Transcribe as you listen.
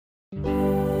Yeah,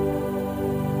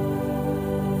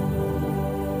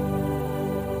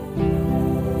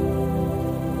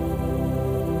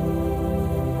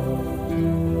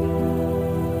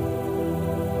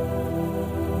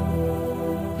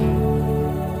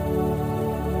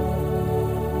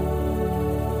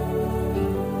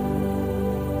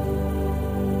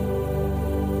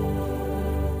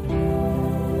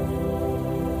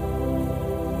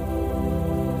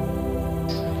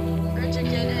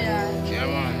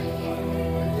 man.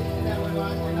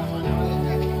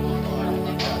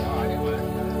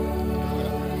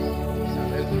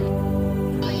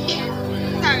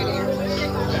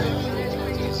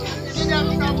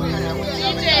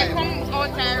 DJ, come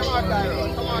out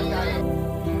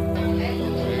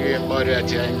We hear about that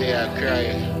here and there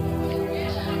crying.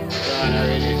 Gone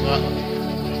already.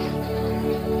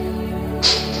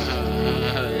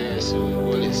 Yes, we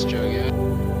will it strong, yeah.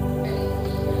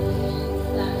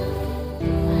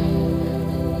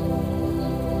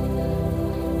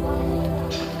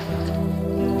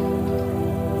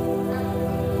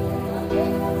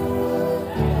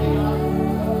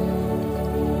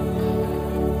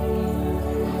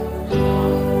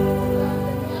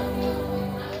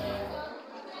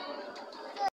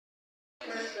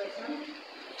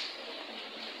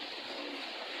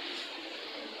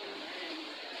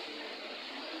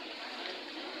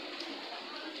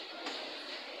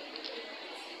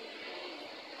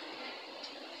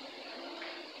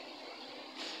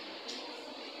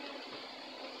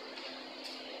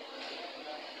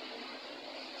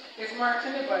 It's marked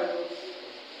in the Bible.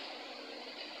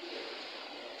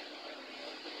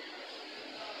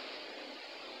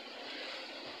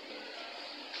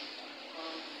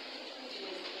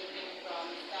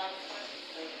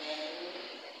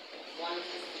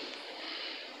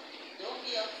 Don't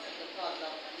be upset because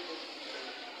of people.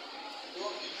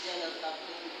 Don't be jealous of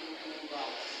people who do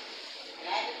wrong.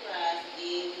 Like the grass,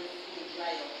 they will soon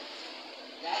dry up.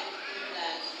 Like the tree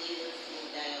plants, they will soon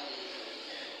die away.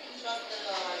 Trust the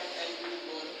Lord and do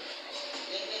good.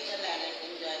 Live in the land and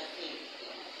enjoy safety.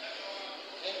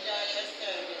 Enjoy your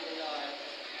serving the Lord,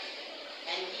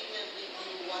 and He will give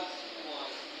you what you want.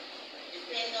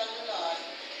 Depend on the Lord,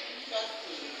 trust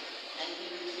Him, and He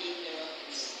will take care of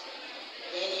you.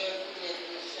 Then your goodness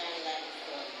will shine like the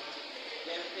sun.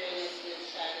 Your fairness will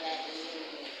shine like the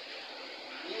moon.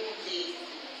 New days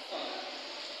sun.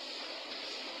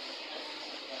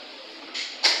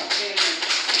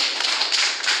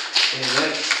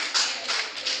 Amen.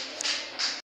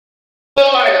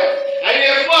 Lord, and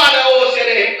your Father who said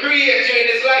Him create you in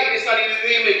His likeness and in His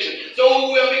image. So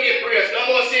who will begin prayers? No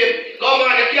more say, come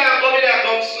on, you can't come in there,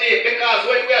 come slave, because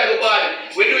when we are the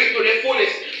body, we do it to the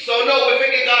fullest. So now we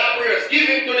forget God prayers. Give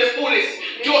Him to the fullest.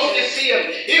 Just the same.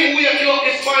 Him wake you up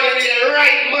this morning in the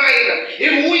right mind.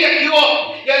 Him wake you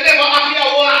up. You never have to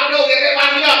walk now. You never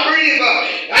have to breathe.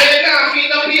 And you can't feel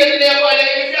no pain in your body.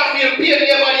 If you feel pain in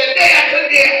your body, you're there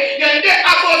today. You're there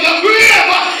above your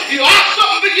grave. You have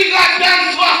something to give God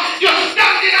thanks for. You're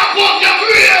standing above your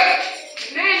grave.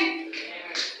 Amen.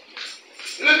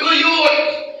 Look at you.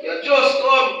 You just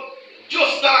come.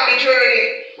 Just start the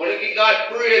journey. Want to give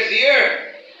God praise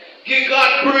here. Give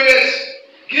God praise.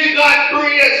 Give God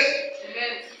praise.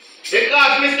 Amen.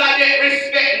 Because Mr. Death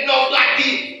respect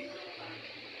nobody.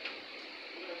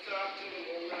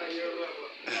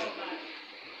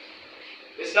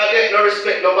 Mr. Death no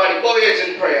respect nobody. Go ahead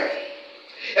in prayer.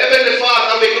 Heavenly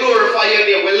Father, we glorify your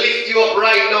name. We lift you up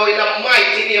right now in the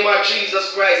mighty name of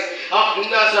Jesus Christ of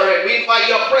Nazareth. We invite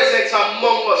your presence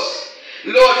among us.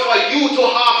 Lord, for you to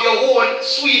have your own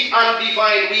sweet and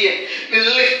divine way. We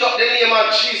lift up the name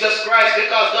of Jesus Christ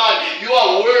because, God, you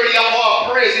are worthy of our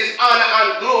praises, honor,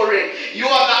 and glory. You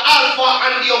are the Alpha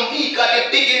and the Omega, the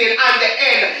beginning and the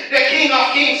end, the King of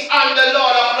kings and the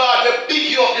Lord of lords. We big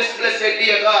you up this blessed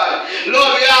day, God.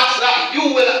 Lord, we ask that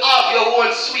you will have your own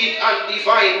sweet and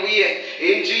divine way.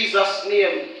 In Jesus'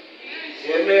 name.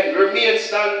 Amen. Remain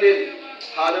standing.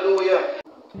 Hallelujah.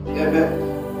 Amen.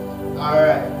 All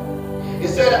right. He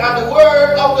said, and the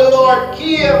word of the Lord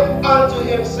came unto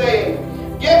him, saying,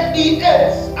 get thee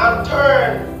hence, and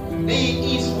turn thee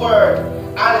eastward,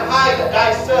 and hide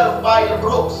thyself by the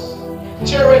brooks,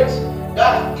 Cherith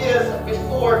that is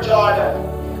before Jordan.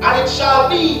 And it shall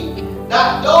be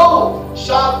that thou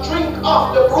shalt drink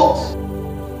of the brooks.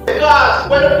 Because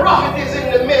when the prophet is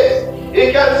in the midst,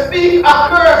 he can speak a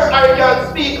curse, or he can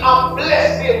speak a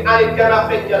blessing, and it can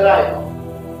affect your life.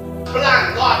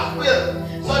 Plan God's will.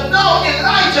 So now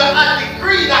Elijah had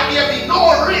decreed that there be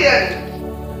no rain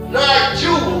nor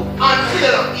dew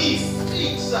until he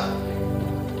speaks.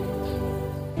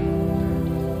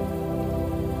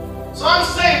 So I'm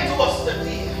saying to us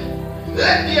today,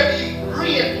 Let there be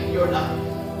rain in your life.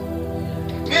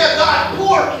 May God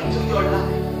pour into your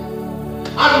life.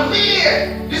 And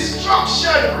may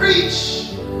destruction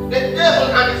reach the devil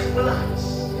and his plans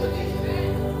today.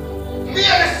 May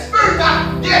the spirit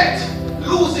of death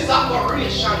lose its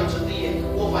operation today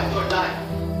over your life.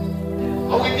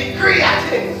 And we decree at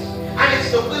things, and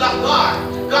it's the will of God.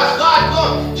 Because God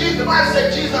come, the Bible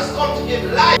said Jesus come to give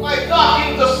life. By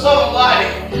talking to somebody,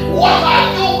 what are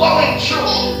you going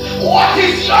through? What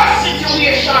is your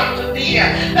situation today?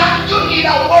 That you need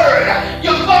a word.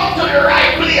 You come to the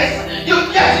right place. You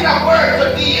get in a word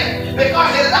today.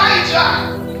 Because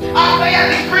Elijah, after he had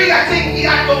decreed a thing, he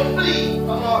had to flee.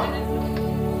 Come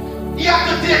on. He had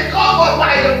to take cover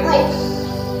by the brooks.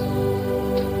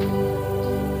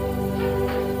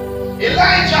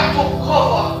 Elijah took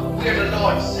cover where the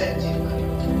Lord sent him.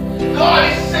 God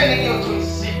is sending you to his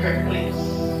secret place.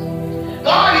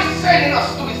 God is sending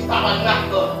us to his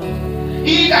tabernacle.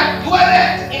 He that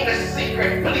dwelleth in the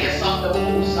secret place of the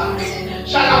Most High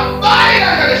shall abide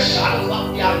under the shadows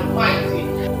of the Almighty.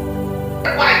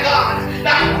 By God,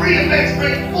 that ravens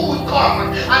bring food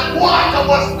come and water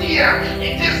was there.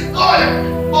 It is good,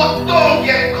 but don't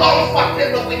get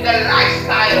comfortable with the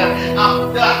lifestyle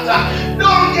of that.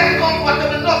 Don't get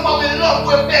comfortable enough, but we love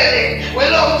rebelling. We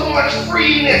love too much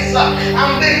freeness.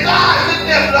 And because the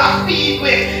devil has feed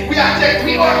we are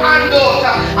taking our hand out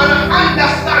and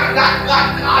understand that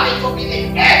God called it to be the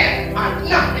head and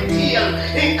not the tail.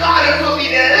 He called it to be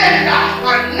the lender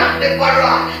and not the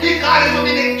borrower. He called it to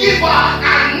be the giver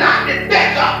and not the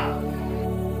taker.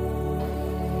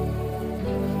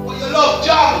 But you love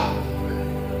job.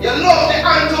 You love the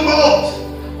hand to mouth.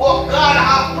 But God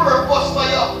has purpose for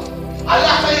you. A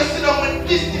lot of you sit down with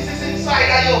businesses inside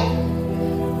of you.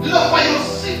 Love for you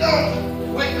sit down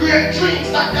with great dreams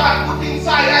that God put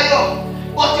inside of you.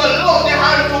 But you love the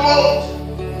hand to mouth.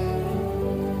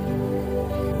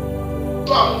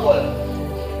 Stronghold.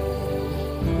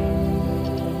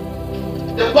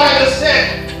 The Bible said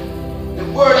the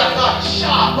word of God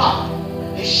sharper.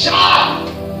 It's sharp.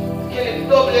 Can it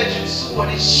double-edged sword?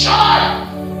 It's sharp.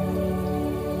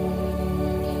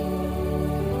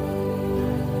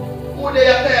 Who they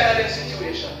are tired of this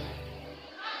situation?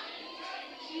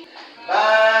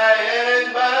 By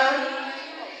and by,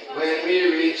 when we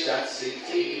reach that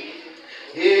city,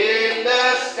 in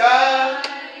the sky,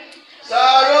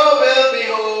 sorrow will be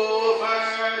over,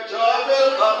 joy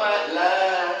will come at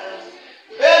last.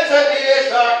 Better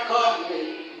days are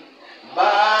coming,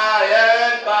 by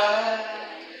and by.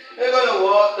 We're gonna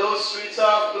walk those streets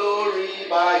of glory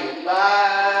by and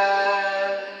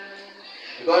by.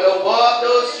 We're gonna walk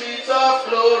those streets of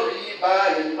glory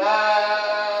by and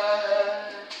by.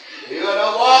 We're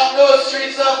gonna walk those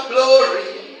streets of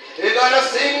glory. We're gonna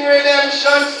sing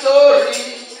redemption story.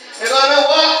 We're gonna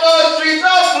walk those streets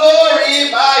of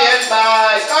glory by and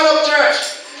by. Stand up, church.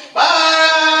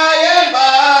 By and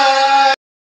by.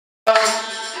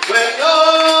 When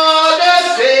all the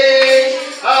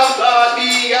saints of God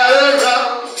be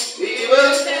around, we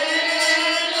will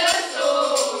tell the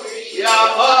story of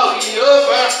how we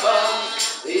overcome.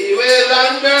 We will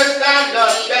understand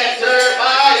us better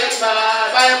by and by.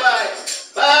 By and by.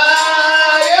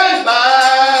 By and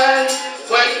by.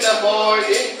 When the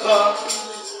morning comes,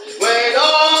 when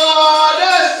all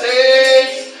the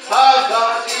saints of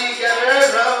God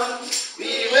together around,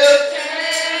 we will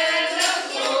tell the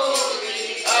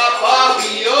story of how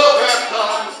we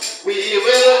overcome. We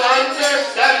will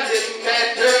understand it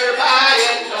better by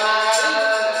and by.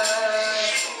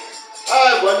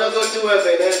 I wanna go to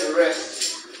heaven and rest.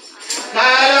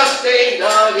 Tired of staying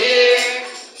down here.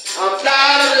 I'm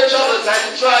tired of the troubles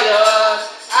and trials.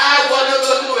 I wanna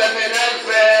go to heaven and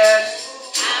rest.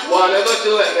 Wanna go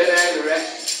to heaven and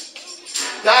rest.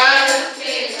 Tired of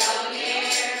staying down here.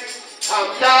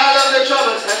 I'm tired of the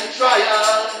troubles and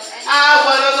trials. I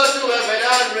wanna go to heaven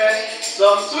and rest.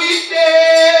 Some sweet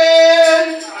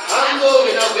day, I'm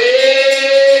going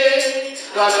away.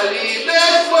 Gonna leave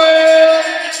this world,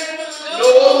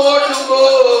 no more to go.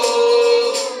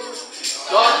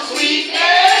 Some sweet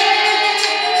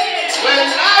day, when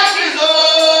life is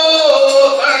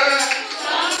over.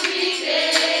 Some sweet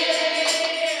day,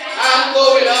 I'm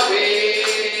going away.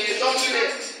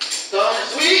 Some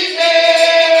sweet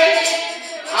day,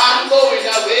 I'm going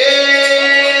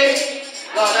away.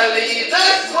 Gonna leave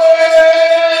this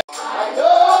world. I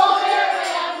know where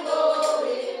I'm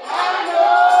going. I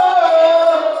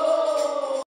know.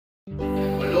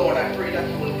 But Lord, I pray that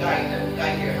you will guide them,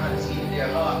 guide their hands in their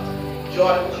heart.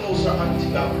 Draw them closer unto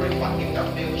you and bring back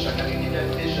intervention, that you give them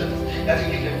visions, that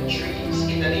you give them dreams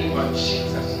in the name of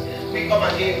Jesus. We come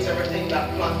against everything that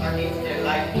plots against their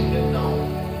life even now.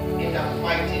 In in the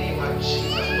mighty name of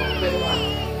Jesus. No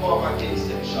weapon formed against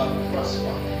them shall prosper.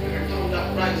 Every tongue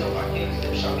that rise up against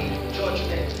them shall be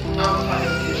judgment and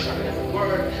condemnation. Every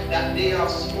word that they have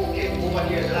spoken over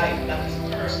their life that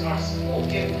is cursed or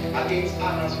spoken against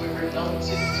others, we renounce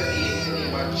it today in the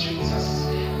name of Jesus.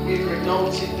 We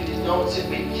renounce it, we denounce it,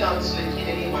 we cancel it in the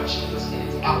name of Jesus in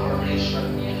its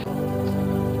operation.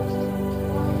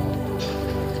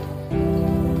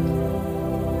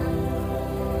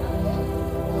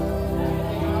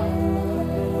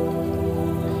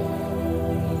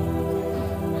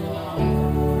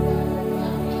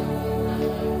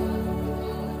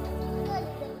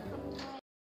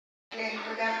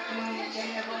 Good afternoon,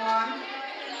 everyone.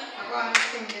 I'm going to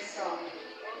sing this song.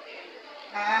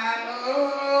 I'm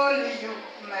only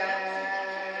human.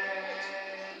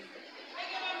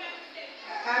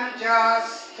 I'm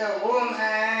just a woman.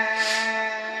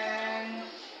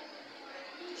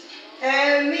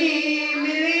 Help me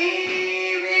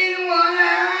believe in what I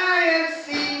have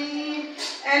seen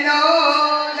and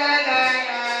all that I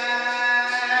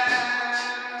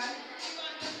am.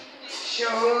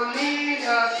 Show me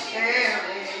the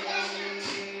stairway.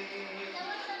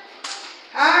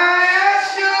 I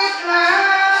have to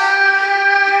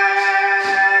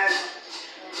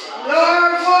climb,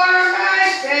 Lord, for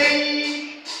my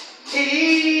sake,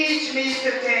 teach me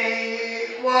to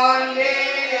take one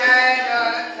day at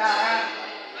a time.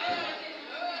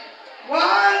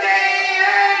 One day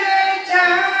at a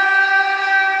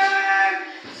time,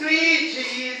 sweet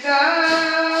Jesus,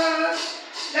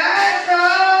 that's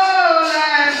all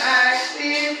I'm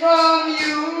asking from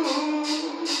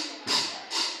you.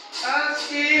 Just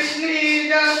give me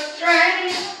the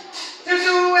strength to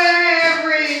do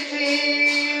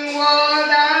everything what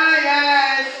I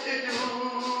ask to do.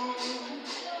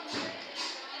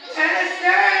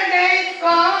 Yesterday's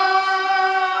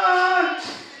gone,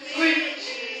 sweet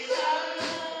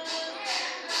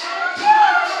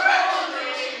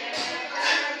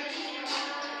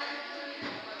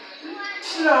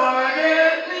Lord,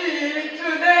 help me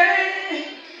today.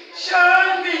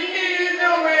 Show me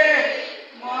the way,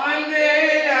 one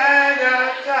day at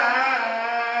a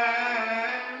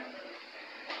time.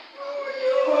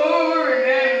 Oh,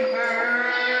 remember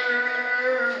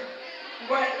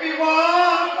when we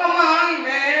walk among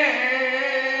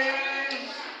men.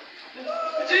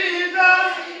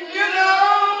 Jesus, you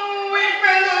know, if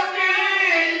we're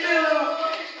looking to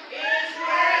His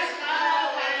first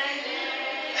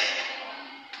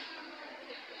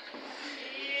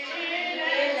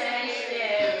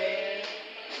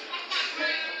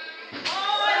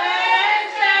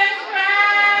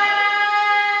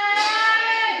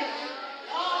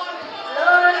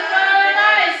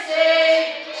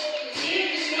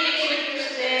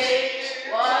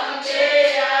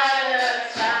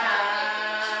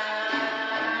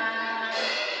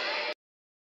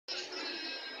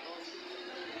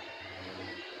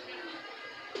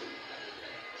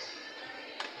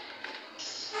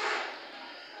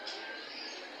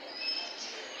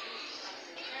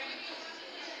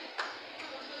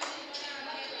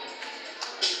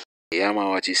Yeah, man,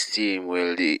 what is team?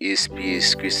 Well, his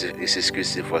piece, this is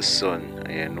Christopher's son.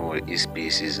 And you know, his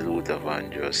piece is Luther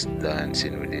Vandross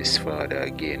dancing with his father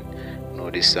again. Now,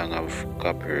 this song have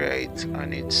copyright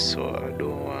on it, so I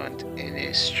don't want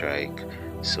any strike.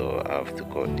 So I have to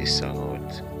cut this song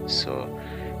out. So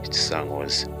the song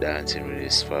was dancing with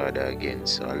his father again.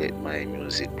 So I let my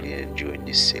music play and join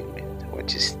this segment.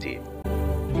 What is team?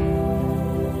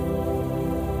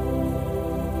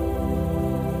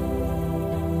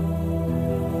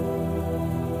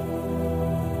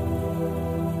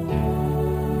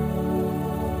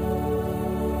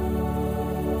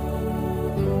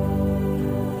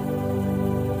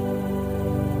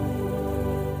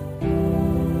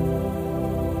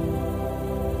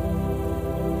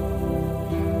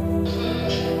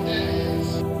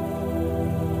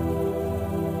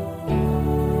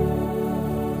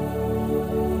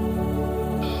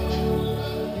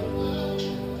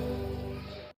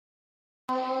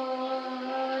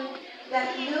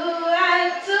 that you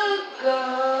had to go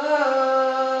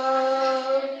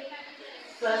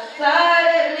so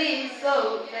suddenly,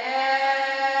 so fast.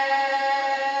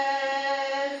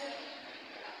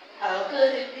 How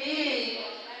could it be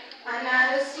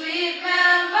another sweet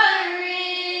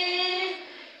memory?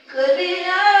 Could be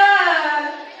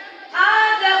all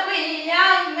that we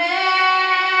have made.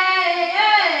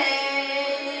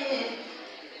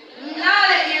 Now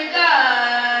that you're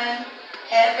gone,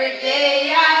 every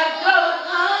day I go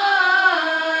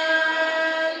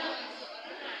on,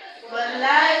 but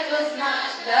life was not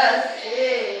the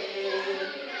same.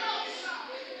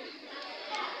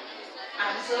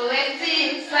 I'm so empty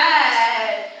inside.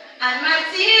 inside, and my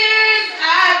tears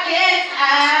I can't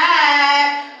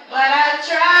hide. But I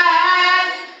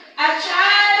tried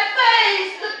to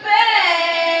face the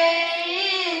pain.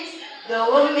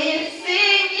 Though I'm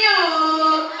missing you,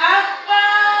 I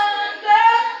found a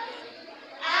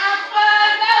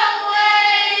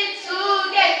way to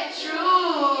get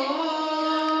through.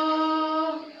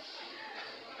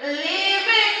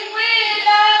 Living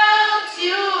without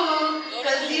you,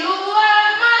 'cause you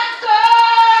are my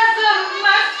cause of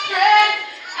my strength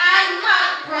and my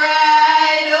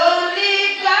pride. Only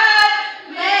God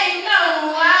may know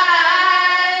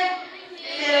why.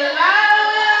 Till I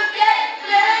will get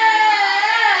there.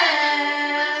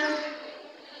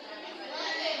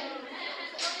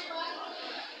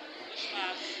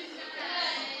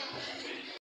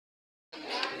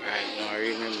 Right now,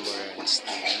 remembrance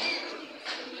time.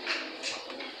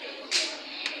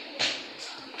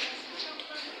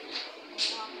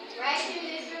 Writing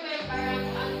this remembrance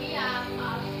on behalf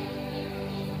of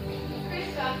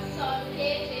Christopher's son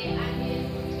KJ and his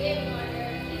baby mother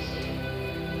Kishi.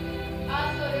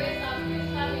 Also the rest of his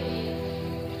family.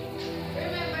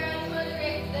 Remembrance for the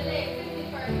late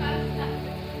Christopher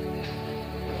Constantine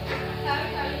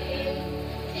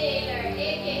Taylor,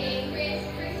 aka Chris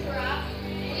Rock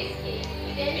Whiskey.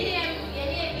 They name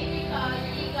him because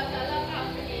he got a lot of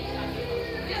affiliation.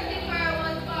 Christopher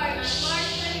was born on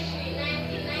March 23,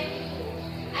 1992.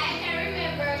 I can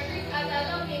remember Chris as a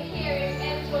loving, caring,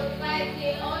 helpful,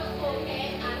 lively, outspoken,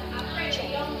 and a friendly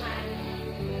young man.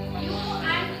 You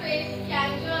and Chris can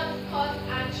just cut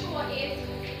and show it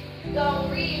down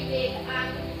real big,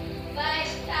 and by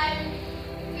the time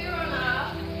we run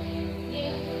off,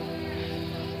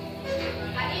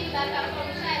 I think that I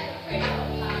come try to pray out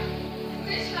loud.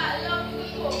 Chris got love to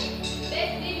cook.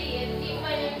 Best believe he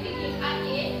went and picking at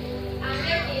it, and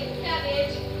there is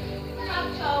cabbage,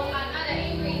 chow and other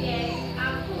ingredients,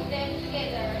 and put them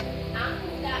together and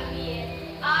cook that meal.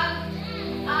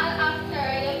 All after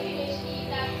you finish eating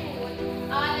that food,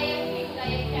 all you think that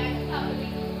you can stop with it.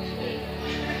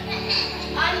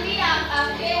 On behalf of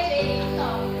KJ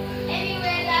himself,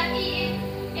 anywhere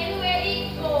he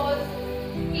goes,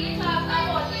 he talks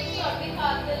about his son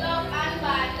because the love and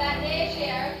bond that they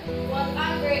share was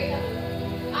unbreakable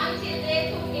until they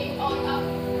took him out of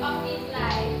his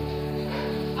life.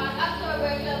 On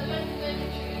October 12,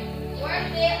 2023, worst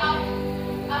day of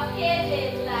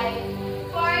KJ's life.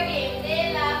 For him, they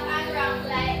laugh and ramp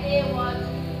like there was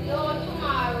no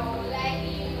tomorrow, like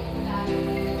he knew that.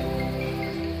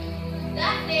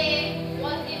 That day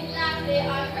was his last day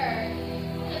on earth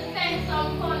to spend some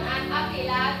fun and happy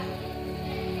laughs.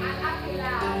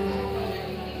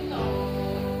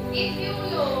 If you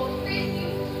know Chris, you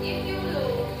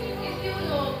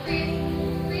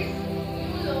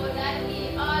know that he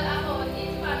all about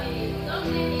his family.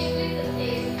 Something his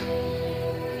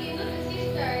little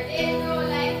sister, they grow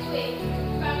like twins.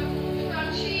 From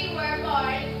she were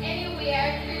born anywhere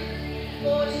Chris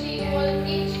goes, she will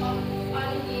each up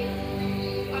on his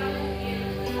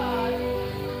cause.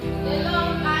 The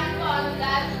love and bond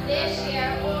that they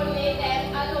share only them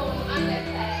alone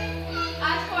understand.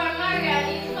 As for Marian,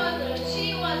 his cousin, she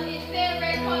was his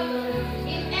favorite cousin.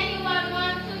 If anyone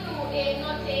wants to do a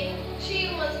nothing, she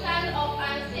will stand up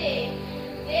and say,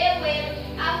 they will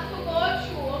have to go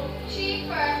through. She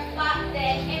first, but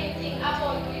then anything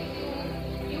about this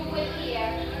you will hear.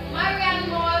 Marian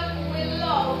Mold will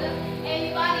loud.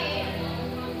 Anybody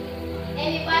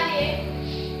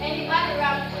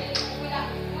around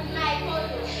with my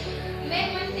cousin. Make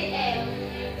me see him.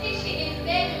 She is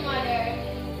baby mother.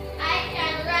 I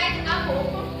can write a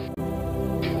book.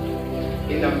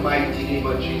 In the mighty name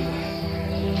of Jesus.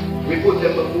 We put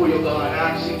them before you, God,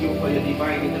 asking you for your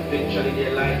divine intervention in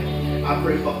their life. I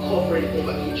pray for covering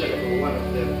over each and every one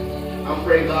of them. I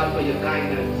pray, God, for your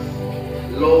guidance.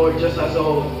 Lord, just as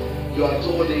how you have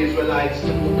told the Israelites to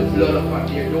put the blood upon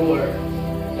their door,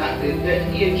 that the death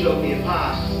angel may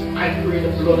pass. I pray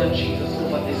the blood of Jesus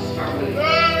over this family,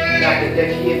 that the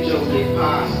death angel may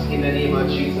pass in the name of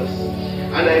Jesus.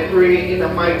 And I pray in the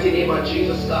mighty name of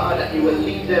Jesus, God, that you will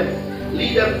lead them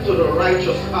to the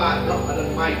righteous path, God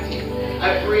Almighty.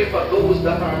 I pray for those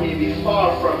that are maybe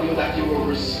far from you, that you will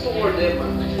restore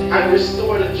them and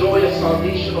restore the joy of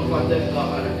salvation upon them,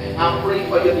 God. I pray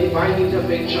for your divine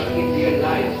intervention in their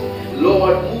life.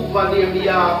 Lord, move on their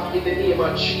behalf in the name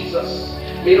of Jesus.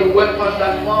 May the weapon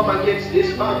that form against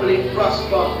this family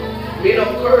prosper. May the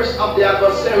curse of the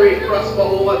adversary prosper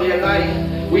over their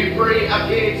life. We pray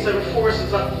against the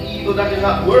forces of evil that is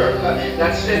at work,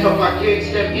 that set up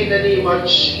against them in the name of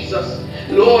Jesus.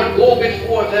 Lord, go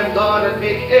before them, God, and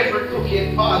make every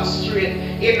crooked path straight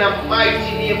in the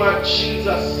mighty name of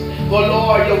Jesus. For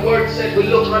Lord, your word said we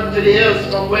look unto the hills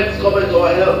from whence cometh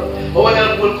our help. Our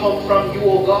help will come from you,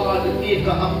 O God, the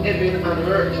maker of heaven and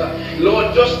earth.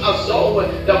 Lord, just as though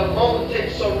the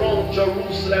mountains surround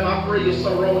Jerusalem, I pray you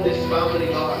surround this family,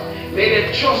 God. May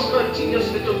they trust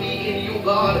continuously to be in you,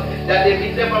 God, that they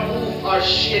may never move or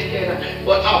shaken,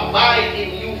 but abide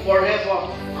in you forever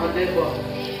and ever.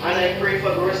 And I pray for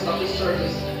the rest of the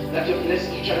service that you bless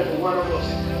each and every one of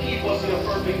us. Keep us in a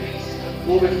perfect peace.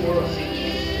 Go before us in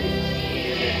Jesus'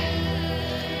 name. Amen.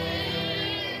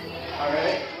 All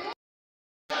right.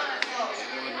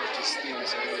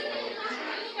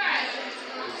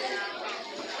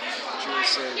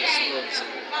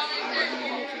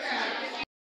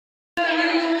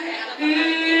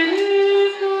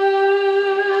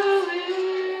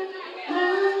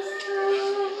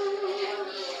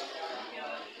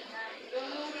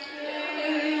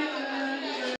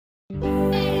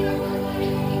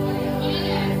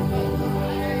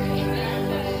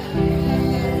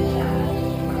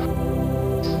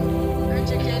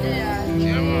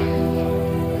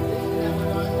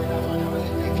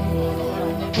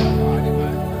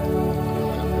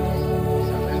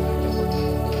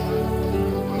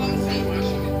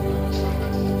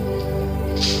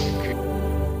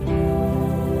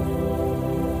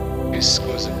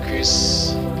 Cousin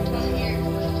Chris.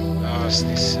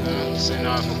 Send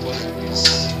off for cousin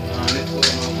Chris. Let's go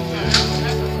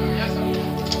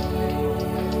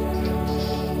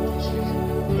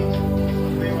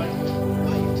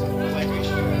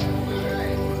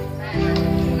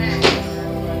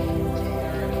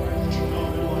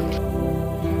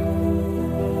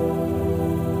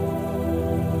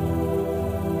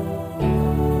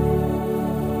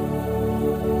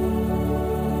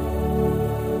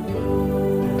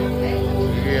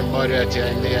Body at you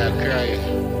and they are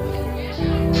crying.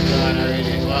 Gone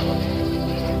already.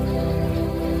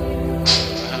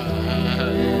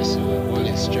 Yes, all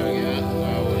is strong,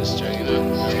 yeah. All is strong, you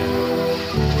know.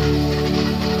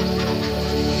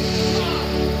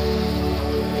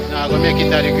 Now I'm gonna make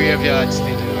it at the graveyard still,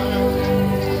 you know.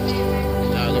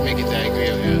 Now I'm gonna make it at the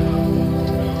graveyard.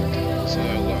 So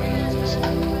I'm going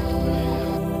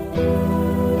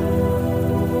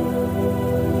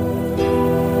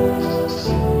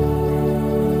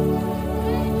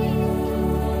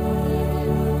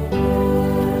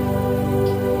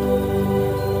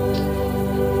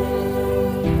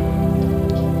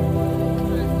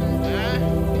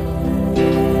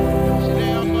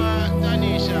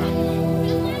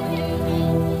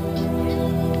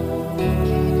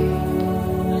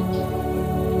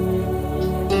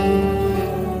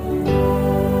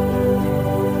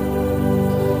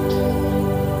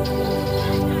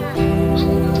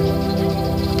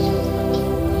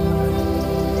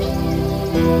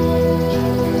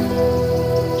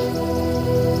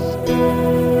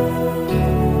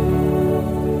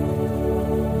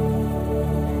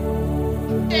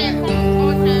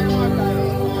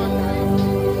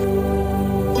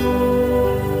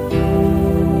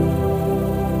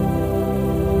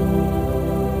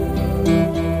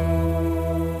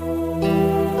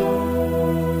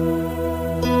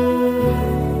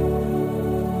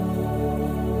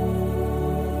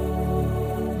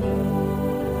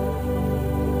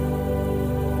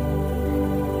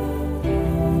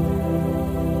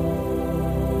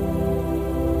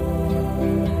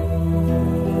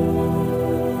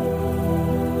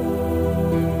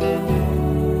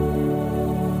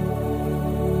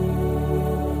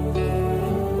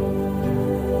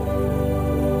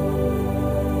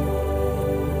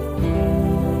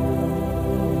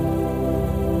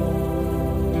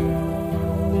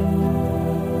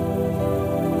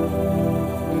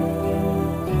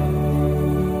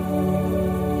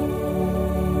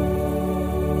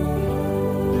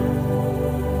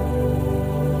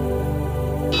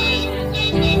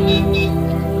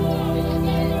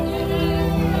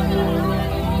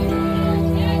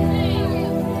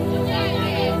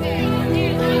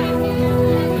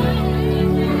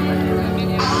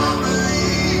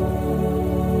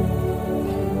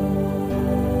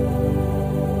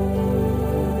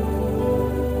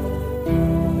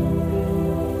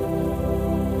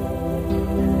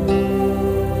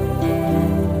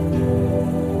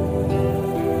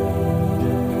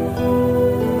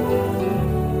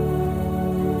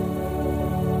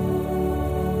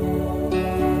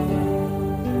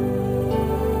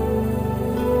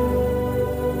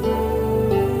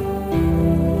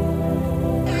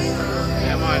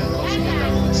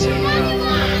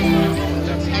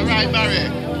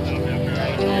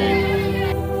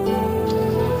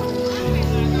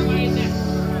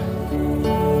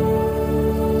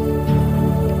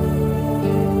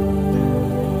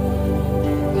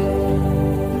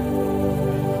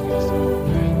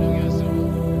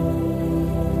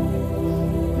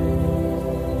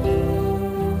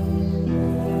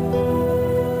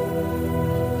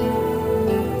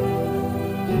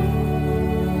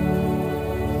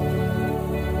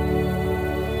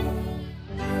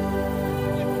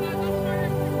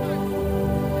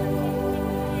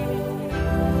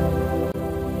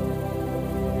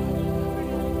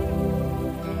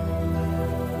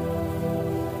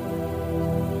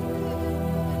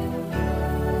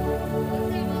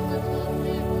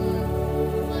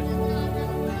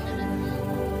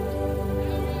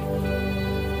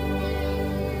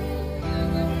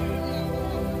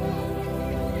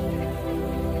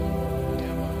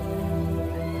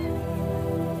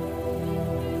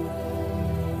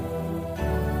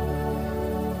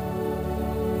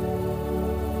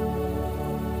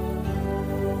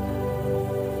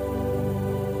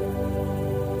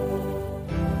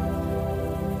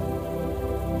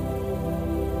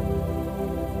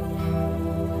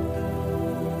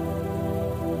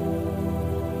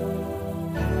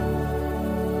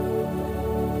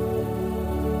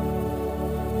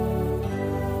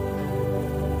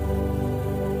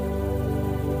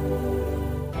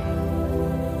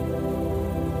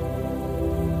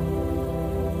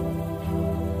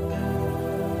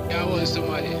on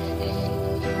somebody.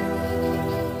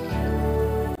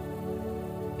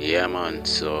 Yeah, man,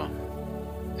 so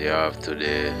they have to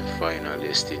the final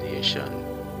destination.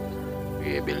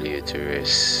 We believe to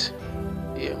rest.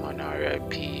 Yeah, man,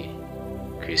 R.I.P.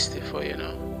 Christopher, you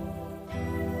know.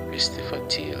 Christopher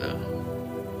Taylor.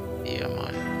 Yeah,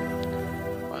 man.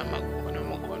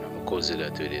 When I'm causing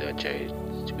that with it, I try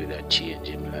with a change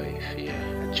in life. Yeah,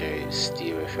 I try to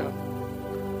stay away from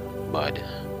bad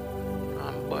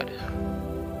and bad.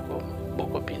 Come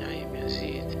buck up in him and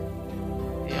see it.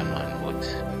 Yeah, man,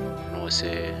 but no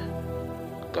say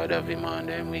God have him on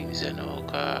them wings, you know,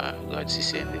 because God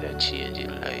sees him with a change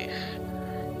in life.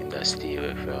 Him that stay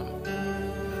away from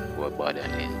what bad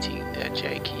and anything that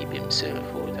try to keep himself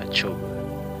out of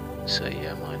trouble. So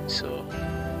yeah, man, so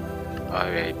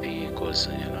R.I.P.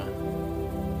 cousin, you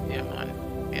know. Yeah,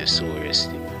 man, may your soul rest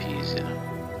in peace, you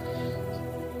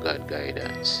know. God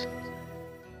guidance.